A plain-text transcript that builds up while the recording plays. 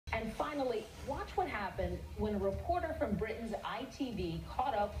And finally, watch what happened when a reporter from Britain's ITV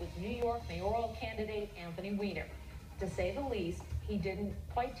caught up with New York mayoral candidate Anthony Weiner. To say the least, he didn't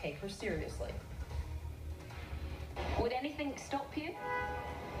quite take her seriously. Would anything stop you?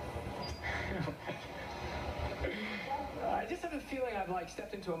 I just have a feeling I've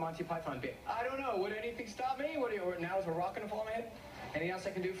stepped into a Monty Python bit. I don't know. Would anything stop me? Now is a rock gonna fall on my head? Anything else I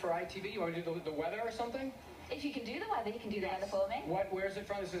can do for ITV? You want to do the weather or something? If you can do the weather, you can do the weather for me. Where's it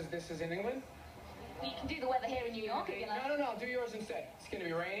from? This is in England? You can do the weather here in New York if you like. No. Do yours instead. It's gonna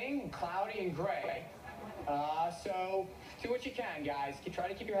be raining, and cloudy, and gray. So do what you can, guys. Try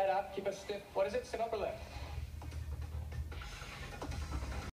to keep your head up. Keep a stiff. What is it? Sit up or lift?